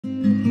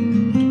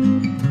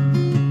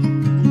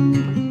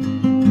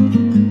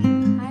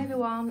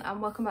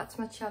and welcome back to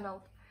my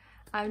channel.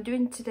 I'm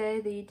doing today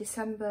the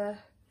December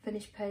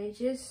finished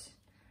pages.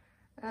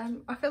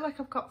 I feel like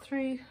I've got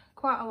through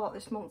quite a lot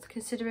this month,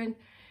 considering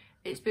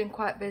it's been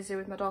quite busy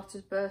with my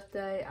daughter's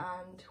birthday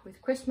and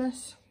with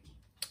Christmas.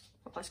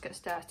 But let's get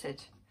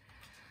started.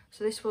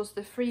 So this was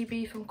the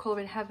freebie from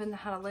Colouring Heaven, the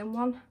Hannah Lynn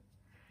one.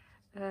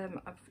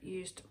 I've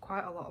used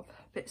quite a lot of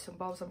bits and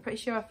bobs. I'm pretty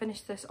sure I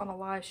finished this on a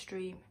live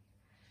stream.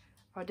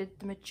 I did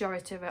the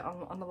majority of it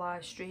on the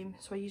live stream.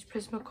 So I used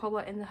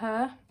Prismacolor in the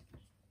hair.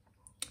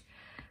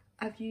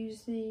 I've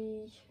used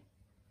the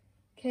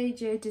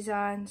KJ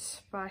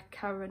Designs by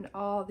Karen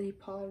or the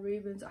Paul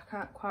Rubens. I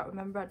can't quite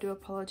remember, I do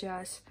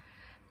apologise.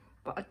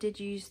 But I did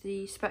use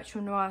the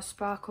Spectrum Noir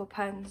Sparkle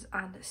pens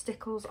and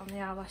stickles on the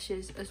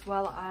eyelashes, as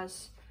well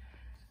as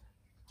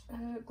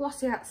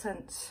glossy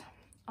accents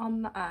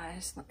on the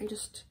eyes. Let me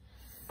just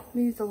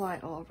move the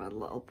light over a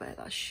little bit,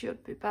 that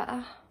should be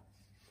better.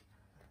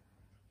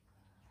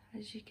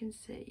 As you can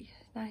see,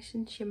 nice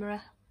and shimmery.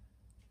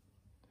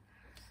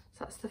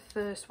 So that's the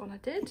first one I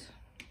did.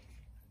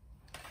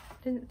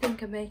 Didn't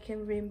think of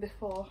making room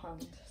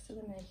beforehand,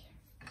 silly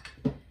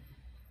me.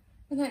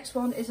 The next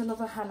one is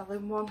another Hannah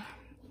Lynn one.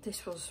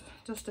 This was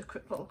just a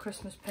little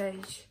Christmas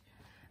page.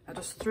 I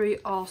just threw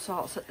all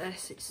sorts at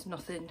this. It's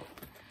nothing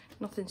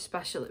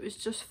special. It was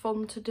just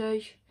fun to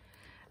do.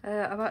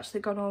 I've actually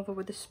gone over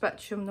with the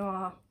Spectrum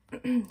Noir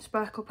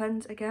Sparkle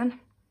pens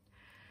again.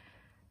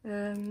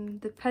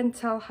 The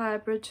Pentel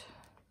Hybrid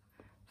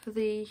for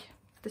the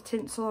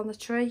tinsel on the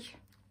tree.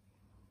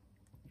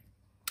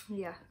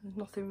 Yeah, there's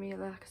nothing really,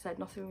 like I said,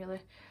 nothing really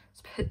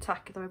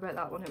spectacular about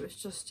that one. It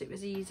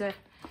was easy.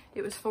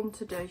 It was fun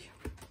to do.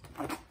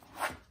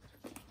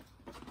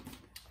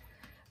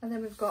 And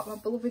then we've got my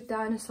beloved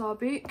dinosaur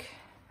book,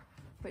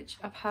 which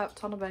I've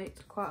harped on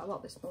about quite a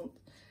lot this month.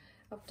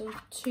 I've done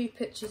 2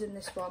 pictures in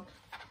this one.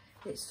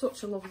 It's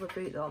such a lovely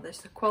book though, this.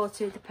 The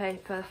quality of the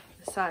paper,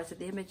 the size of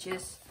the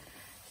images.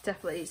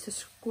 It's a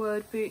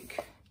squared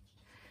book.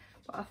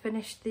 But I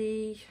finished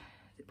the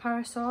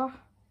Parasaur.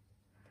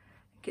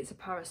 I think it's a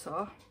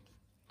Parasaur.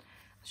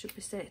 I should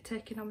be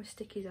taking all my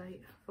stickies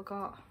out,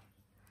 forgot.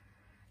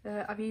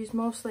 I've used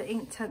mostly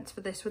Inktense for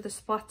this, with a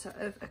splatter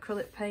of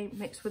acrylic paint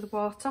mixed with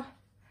water.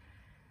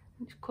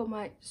 It's come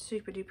out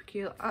super duper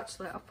cute.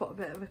 Actually, I put a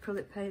bit of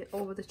acrylic paint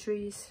over the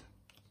trees.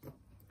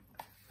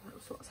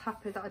 So I was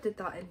happy that I did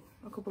that in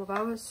a couple of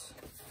hours.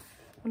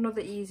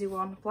 Another easy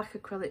one, black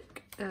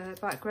acrylic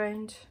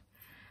background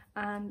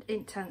and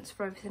Inktense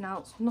for everything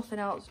else. Nothing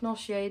else, no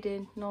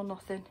shading, no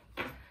nothing.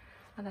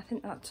 And I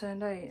think that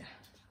turned out, I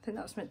think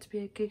that's meant to be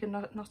a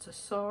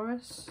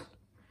Giganotosaurus.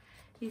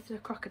 Either a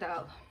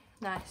crocodile.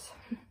 Nice.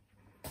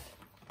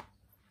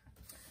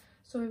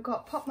 So we've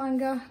got Pop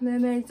Manga,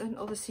 Mermaids and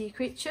Other Sea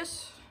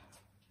Creatures.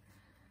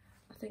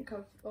 I think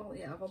I've only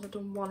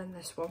done one in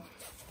this one.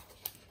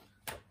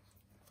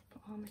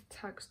 Put all my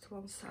tags to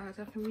one side,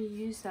 I can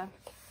reuse them.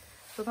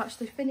 So I've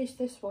actually finished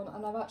this one,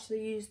 and I've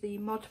actually used the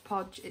Mod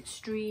Podge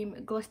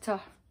Extreme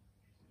Glitter.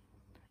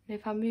 And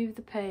if I move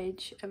the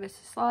page ever so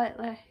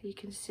slightly, you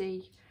can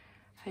see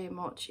how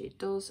much it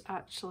does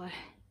actually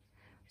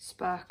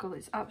sparkle.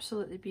 It's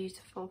absolutely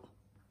beautiful.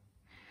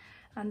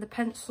 And the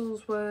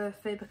pencils were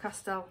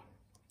Faber-Castell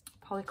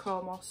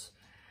Polychromos,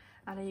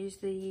 and I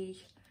used the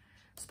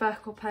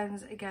sparkle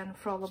pens again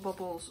for all the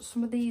bubbles.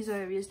 Some of these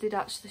areas did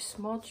actually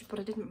smudge, but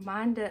I didn't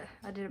mind it.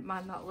 I didn't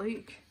mind that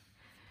look.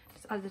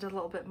 Just added a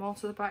little bit more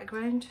to the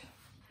background.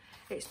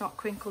 It's not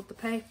crinkled the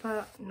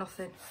paper,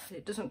 nothing.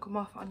 It doesn't come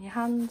off on your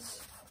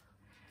hands.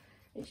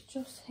 It's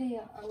just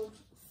here. I would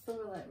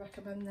thoroughly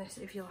recommend this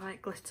if you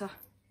like glitter.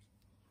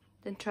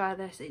 Then try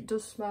this. It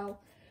does smell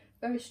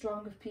very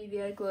strong of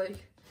PVA glue,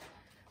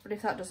 but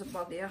if that doesn't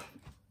bother you,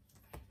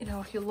 you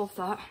know, you'll love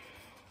that.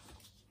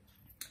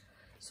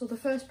 So the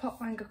first Pop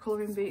Manga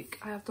colouring book,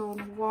 I have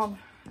done one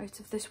out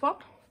of this one.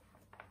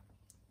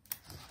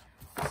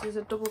 This is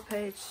a double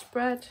page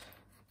spread.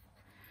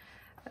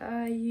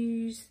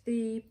 I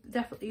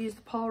definitely use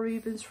the Paul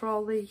Rubens for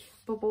all the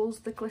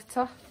bubbles, the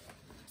glitter.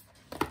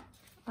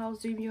 I'll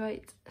zoom you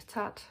out a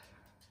tad.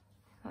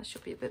 That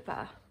should be a bit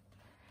better.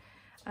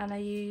 And I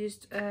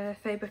used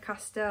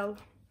Faber-Castell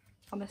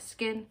on the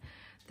skin,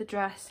 the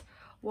dress,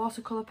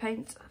 watercolour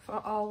paint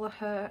for all the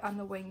hair and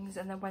the wings,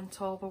 and then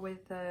went over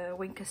with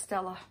Wink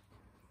Stella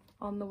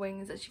on the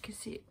wings. As you can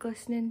see, it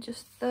glistening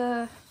just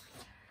there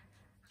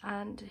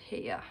and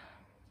here.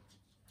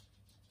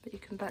 But you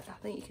can bet, I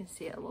think you can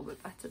see it a little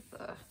bit better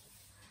there.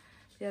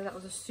 Yeah, that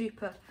was a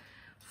super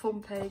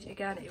fun page.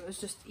 Again, it was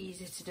just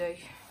easy to do,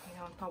 you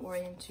know, not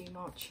worrying too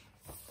much.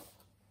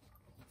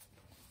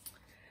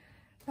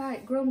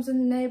 Right, Grums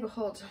in the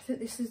Neighbourhood. I think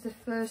this is the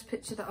first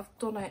picture that I've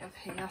done out of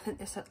here.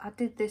 I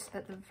did this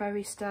at the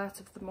very start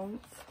of the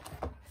month.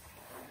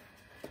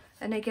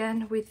 And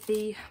again, with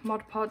the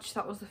Mod Podge,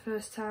 that was the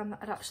first time that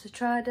I'd actually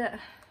tried it.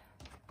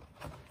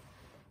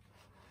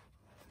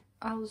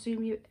 I'll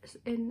zoom you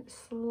in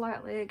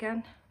slightly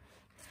again.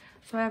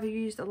 So I have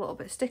used a little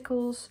bit of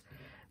stickles,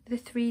 the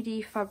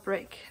 3D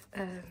fabric,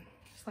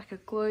 it's like a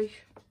glue.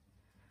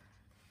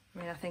 I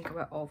mean, I think I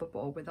went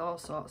overboard with all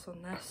sorts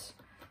on this.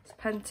 It's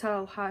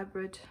Pentel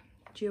Hybrid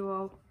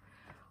Duo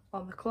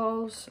on the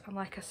clothes, and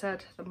like I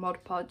said, the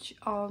Mod Podge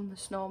on the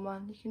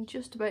snowman. You can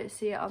just about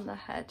see it on the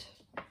head,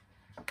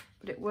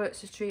 but it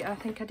works a treat. I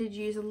think I did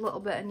use a little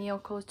bit of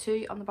Neocolor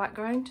too on the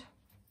background.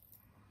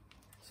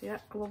 So yeah,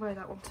 I love how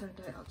that one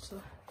turned out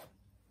actually.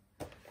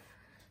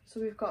 So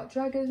we've got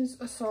Dragons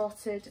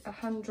Assorted, a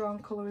hand-drawn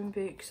colouring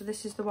book. So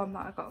this is the one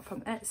that I got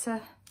from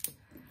Etsy.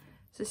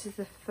 So this is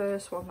the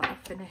first one that I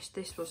finished.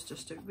 This was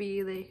just a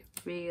really,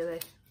 really,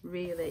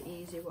 really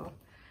easy one.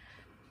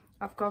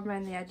 I've gone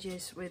around the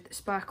edges with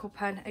sparkle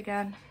pen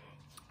again.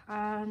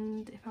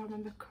 And if I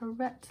remember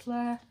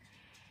correctly,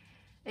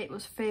 it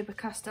was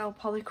Faber-Castell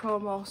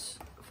Polychromos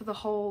for the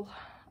whole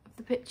of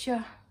the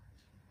picture.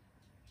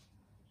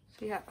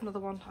 So yeah, another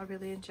one I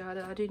really enjoyed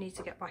it. I do need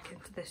to get back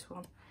into this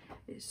one.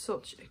 It's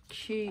such a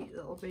cute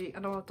little book. I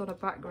know I've done a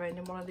background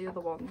in one of the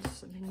other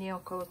ones. I mean,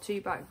 Neocolor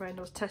 2 background.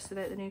 I was testing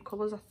out the new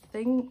colours, I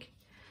think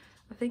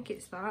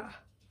it's that.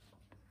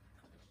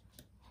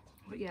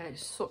 But yeah,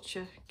 it's such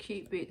a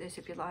cute book this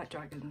if you like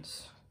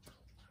dragons.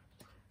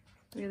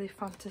 Really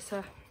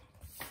fantasy.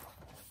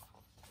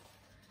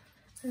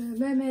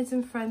 Mermaids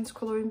and Friends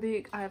colouring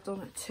book. I have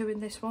done 2 in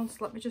this one. So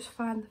let me just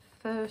find the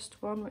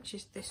first one, which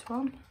is this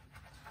one.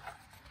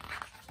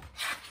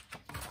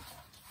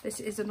 This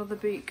is another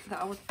book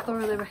that I would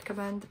thoroughly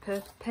recommend.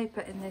 The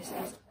paper in this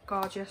is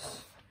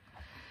gorgeous.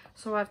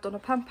 So I've done a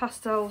pan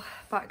pastel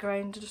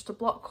background, just a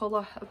block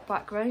colour of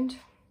background.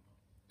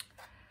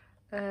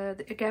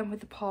 Again with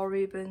the Paul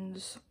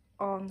Rubens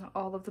on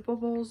all of the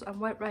bubbles, and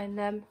went round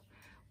them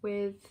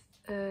with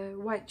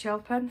white gel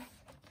pen.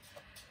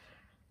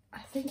 I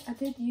think I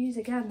did use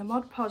again the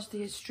Mod Podge,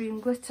 the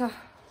Extreme Glitter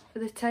for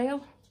the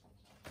tail.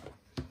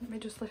 Let me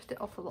just lift it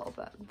up a little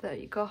bit. There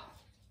you go.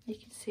 You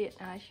can see it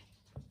now.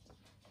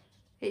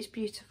 It's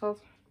beautiful.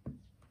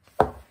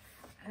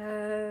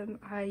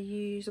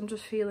 I'm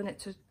just feeling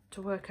it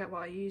to work out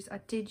what I used.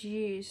 I did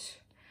use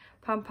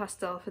pan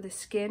pastel for the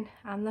skin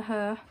and the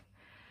hair.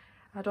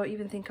 I don't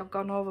even think I've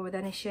gone over with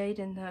any shade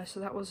in there, so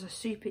that was a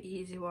super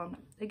easy one.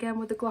 Again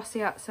with the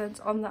glossy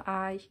accents on the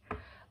eye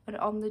and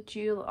on the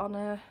jewel on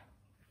a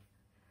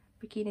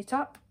bikini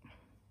top.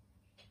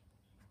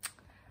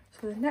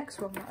 So the next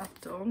one that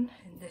I've done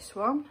in this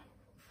one,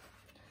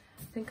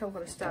 I think I'm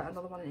going to start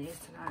another one of these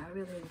tonight. I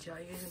really enjoy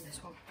using this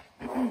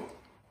one.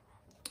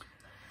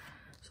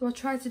 So I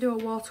tried to do a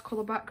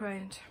watercolour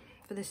background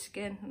for this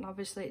skin, and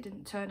obviously it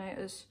didn't turn out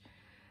as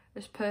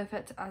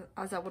perfect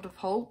as I would have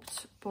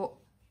hoped, but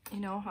you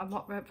know, I'm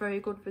not very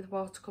good with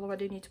watercolour. I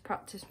do need to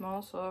practice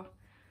more, so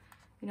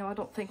you know, I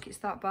don't think it's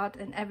that bad.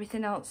 And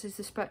everything else is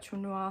the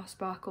Spectrum Noir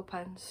sparkle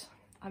pens.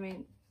 I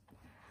mean,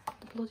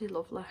 they're bloody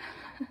lovely.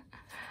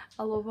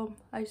 I love them.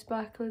 How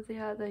sparkly they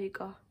are. There you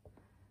go.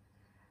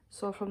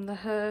 So from the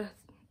hair,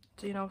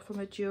 to, you know, from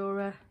a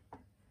jewellery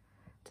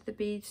to the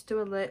beads to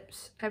her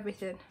lips,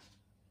 everything.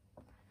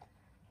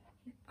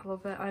 I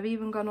love it. I've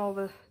even gone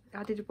over,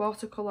 I did a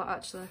watercolour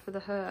actually for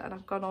the hair, and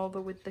I've gone over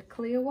with the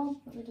clear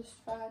one. Let me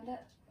just find it.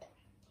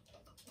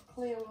 The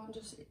clear one,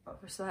 just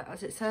obviously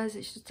as it says,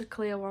 it's just a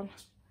clear one,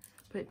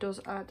 but it does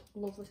add a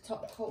lovely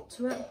top coat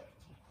to it.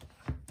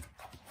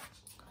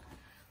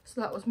 So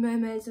that was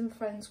Mermaids and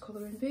Friends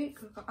colouring book.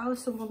 We've got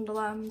Alice in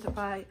Wonderland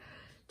by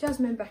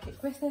Jasmine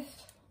Beckett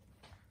Griffith.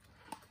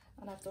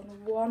 And I've done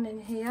 1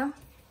 in here.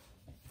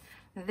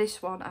 Now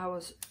this one, I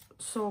was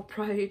so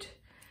proud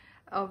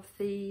of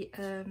the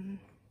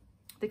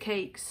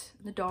cakes,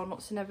 the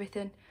donuts and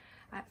everything.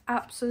 I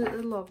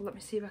absolutely love, let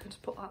me see if I can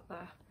just put that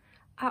there.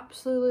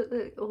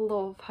 Absolutely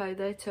love how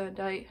they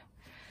turned out.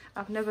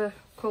 I've never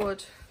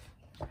coloured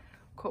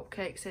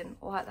cupcakes in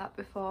like that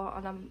before,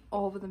 and I'm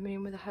over the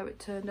moon with how it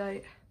turned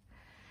out.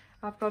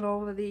 I've gone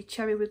over the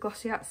cherry with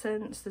glossy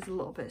accents. There's a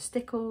little bit of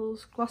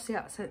stickles, glossy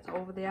accents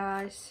over the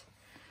eyes.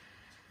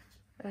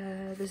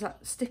 There's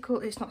that stickle,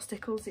 it's not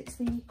stickles, it's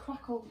the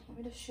crackle, let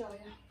me just show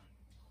you.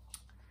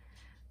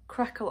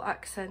 Crackle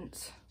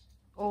accent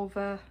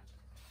over,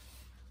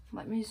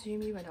 let me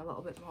zoom you in a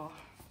little bit more.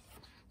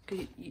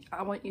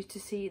 I want you to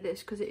see this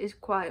because it is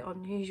quite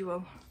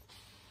unusual.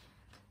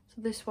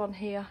 So this one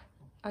here,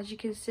 as you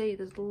can see,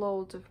 there's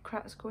loads of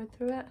cracks going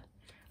through it,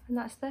 and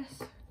that's this.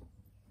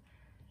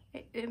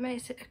 It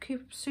makes it a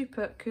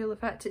super cool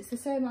effect. It's the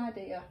same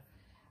idea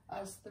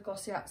as the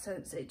glossy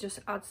accents, it just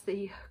adds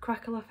the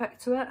crackle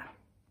effect to it.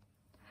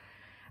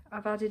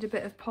 I've added a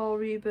bit of Paul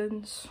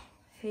Rubens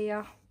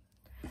here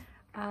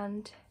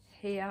and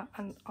here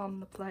and on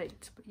the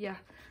plate. But yeah,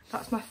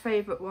 that's my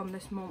favourite one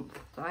this month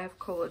that I have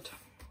coloured.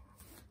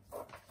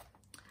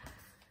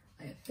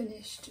 I have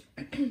finished,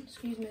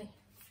 excuse me,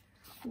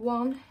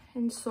 1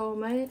 in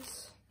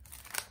Soulmates.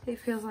 It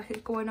feels like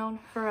it's going on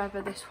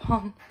forever, this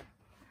one.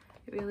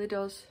 It really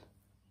does.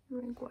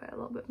 I'm going to go out a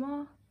little bit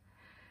more.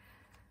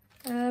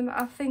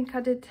 I think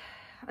I did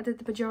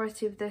the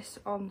majority of this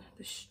on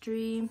the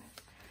stream.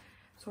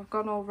 So I've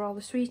gone over all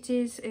the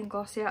sweeties in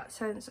glossy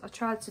accents. I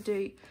tried to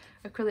do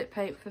acrylic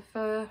paint for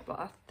fur, but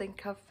I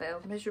think I've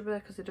failed miserably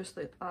because they just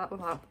look like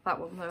that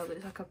one there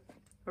looks like a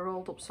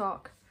rolled up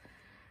sock.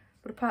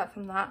 But apart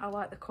from that, I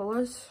like the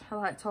colours. I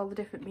liked all the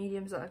different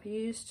mediums that I've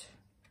used.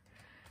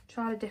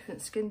 Tried a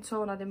different skin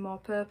tone, adding more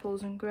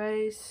purples and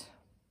greys.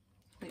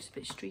 Looks a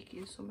bit streaky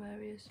in some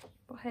areas,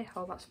 but hey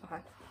ho, that's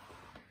fine.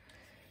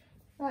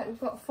 Right, we've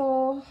got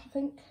 4, I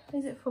think,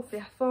 is it 4?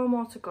 Yeah, 4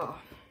 more to go.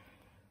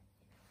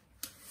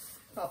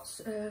 Got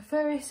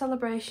Furry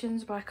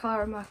Celebrations by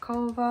Clara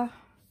Markova.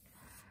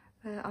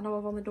 I know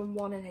I've only done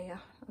 1 in here.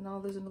 I know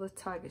there's another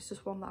tag, it's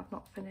just one that I've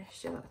not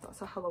finished yet.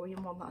 That's a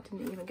Halloween one that I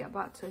didn't even get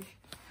back to.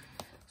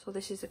 So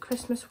this is a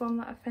Christmas one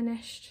that I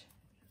finished.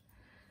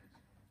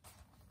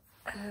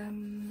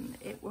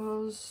 It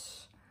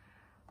was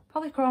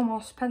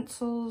Polychromos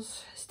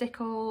pencils,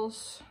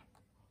 stickles,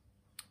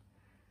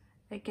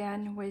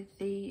 again with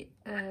the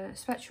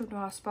Spectrum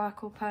Noir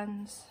sparkle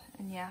pens,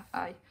 and yeah,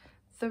 I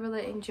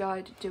thoroughly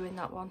enjoyed doing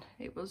that one.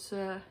 It was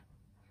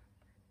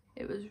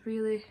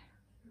really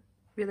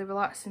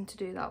relaxing to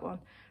do that one.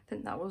 I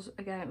think that was,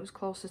 again, it was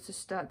closer to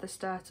the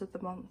start of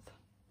the month.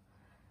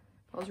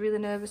 I was really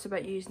nervous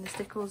about using the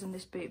stickles in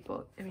this boot,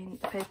 but I mean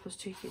the paper's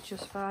cheeky, it's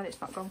just fine,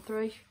 it's not gone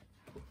through.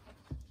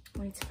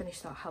 I need to finish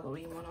that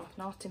Halloween one off,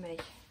 naughty me.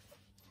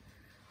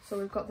 So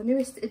we've got the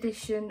newest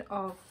edition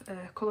of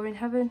Colouring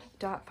Heaven,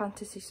 Dark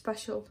Fantasy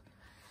Special.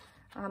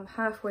 I'm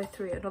halfway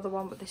through another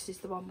one, but this is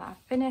the one that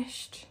I've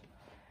finished.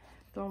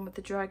 The one with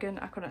the dragon.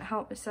 I couldn't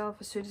help myself.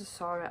 As soon as I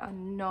saw it, I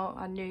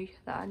knew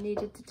that I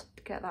needed to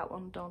get that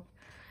one done.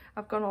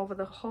 I've gone over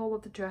the whole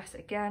of the dress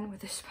again with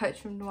the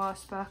Spectrum Noir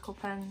sparkle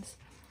pens.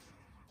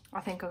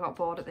 I think I got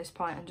bored at this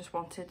point and just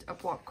wanted a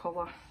block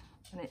colour,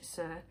 and it's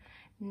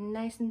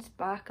nice and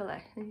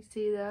sparkly. Can you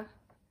see there?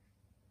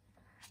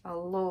 I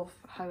love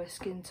how her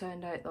skin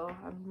turned out though.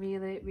 I'm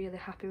really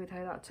happy with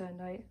how that turned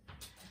out.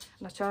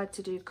 And I tried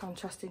to do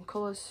contrasting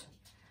colours.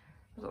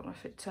 I don't know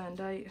if it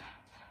turned out,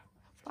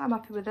 but I'm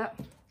happy with it.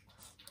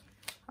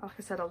 Like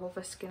I said, I love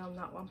the skin on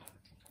that one.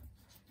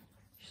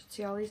 You should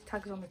see all these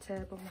tags on the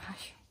table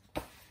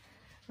now.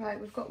 Right,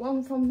 we've got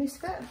one from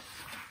Misfit.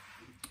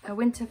 A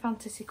Winter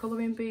Fantasy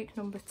Colouring Book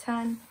number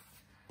 10.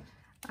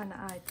 And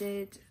I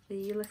did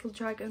the little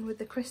dragon with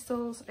the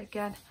crystals.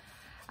 Again,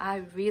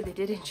 I really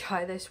did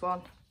enjoy this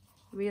one.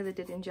 Really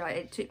did enjoy it.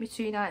 It took me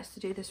 2 nights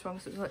to do this one,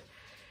 so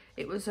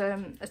it was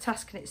a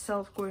task in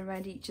itself, going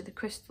around each of the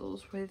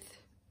crystals with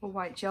a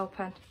white gel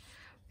pen.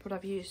 But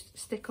I've used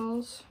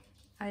stickles,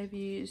 I've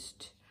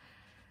used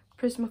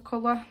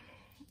Prismacolor,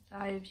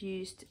 I've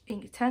used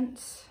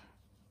Inktense,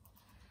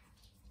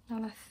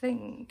 and I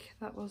think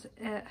that was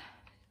it.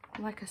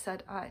 Like I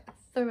said, I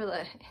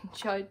thoroughly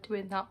enjoyed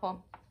doing that one.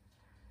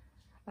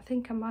 I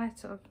think I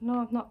might have,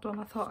 no, I've not done,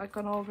 I thought I'd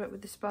gone over it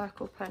with the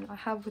sparkle pen. I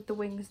have with the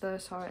wings though,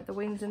 sorry, the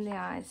wings and the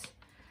eyes,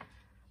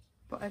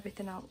 but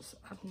everything else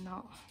I've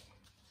not.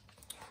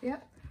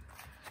 Yep.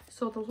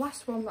 So the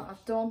last one that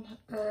I've done,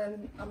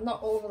 I'm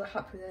not overly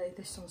happy with how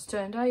this one's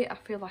turned out. I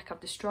feel like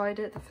I've destroyed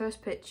it. The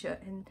first picture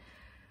in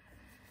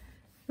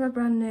my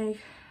brand new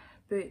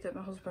boot that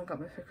my husband got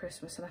me for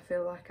Christmas, and I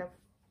feel like I've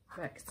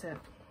wrecked it.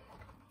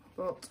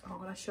 But I'm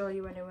going to show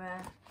you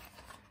anyway.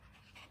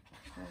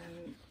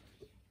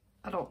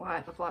 I don't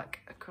like the black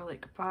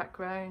acrylic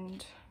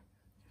background.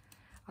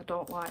 I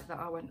don't like that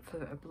I went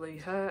for a blue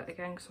heart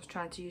again, because I was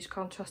trying to use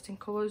contrasting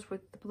colours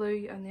with the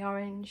blue and the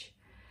orange.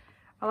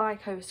 I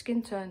like how the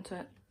skin turned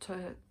out.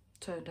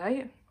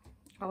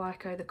 I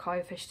like how the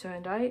koi fish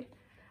turned out.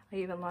 I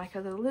even like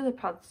how the lily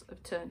pads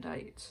have turned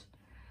out.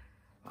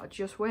 But I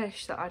just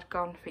wish that I'd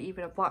gone for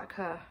even a black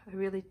hair, a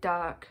really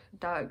dark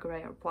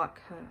grey or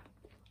black hair.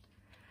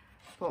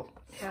 But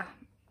yeah,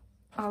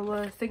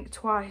 I'll think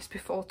twice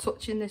before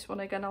touching this one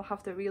again. I'll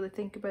have to really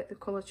think about the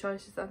colour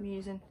choices that I'm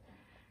using.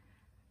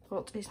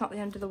 But it's not the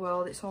end of the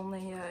world. It's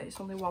only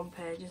 1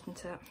 page,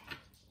 isn't it?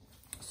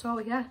 So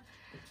yeah,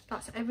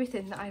 that's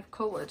everything that I've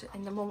coloured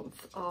in the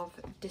month of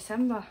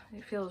December.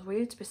 It feels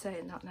weird to be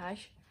saying that now.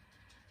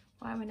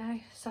 Why are we now?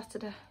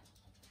 Saturday.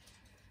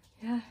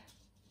 Yeah,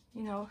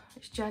 you know,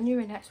 it's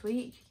January next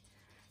week.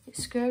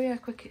 It's scary how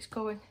quick it's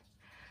going.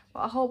 But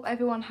I hope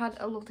everyone had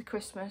a lovely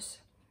Christmas.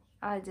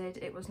 I did.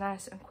 It was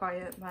nice and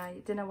quiet. My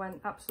dinner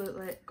went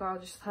absolutely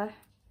gorgeously.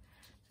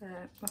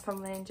 My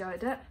family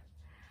enjoyed it.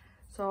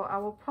 So I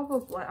will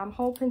probably, I'm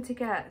hoping to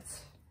get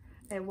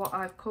what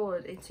I've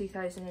coloured in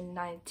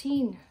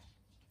 2019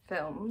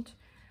 filmed,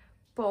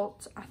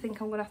 but I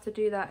think I'm going to have to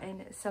do that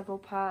in several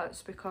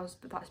parts, because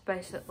that's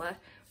basically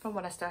from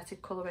when I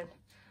started colouring,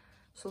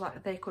 so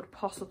that they could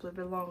possibly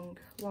be long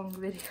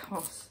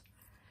videos.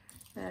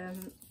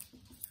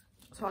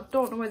 So I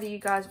don't know whether you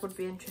guys would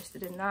be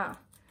interested in that.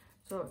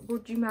 So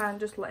would you mind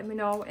just letting me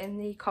know in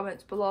the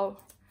comments below?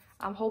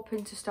 I'm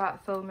hoping to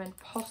start filming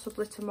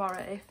possibly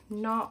tomorrow, if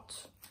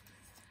not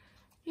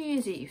New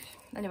Year's Eve.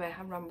 Anyway,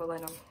 I'm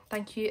rambling on.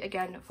 Thank you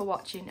again for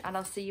watching, and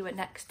I'll see you at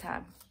next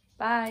time.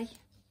 Bye.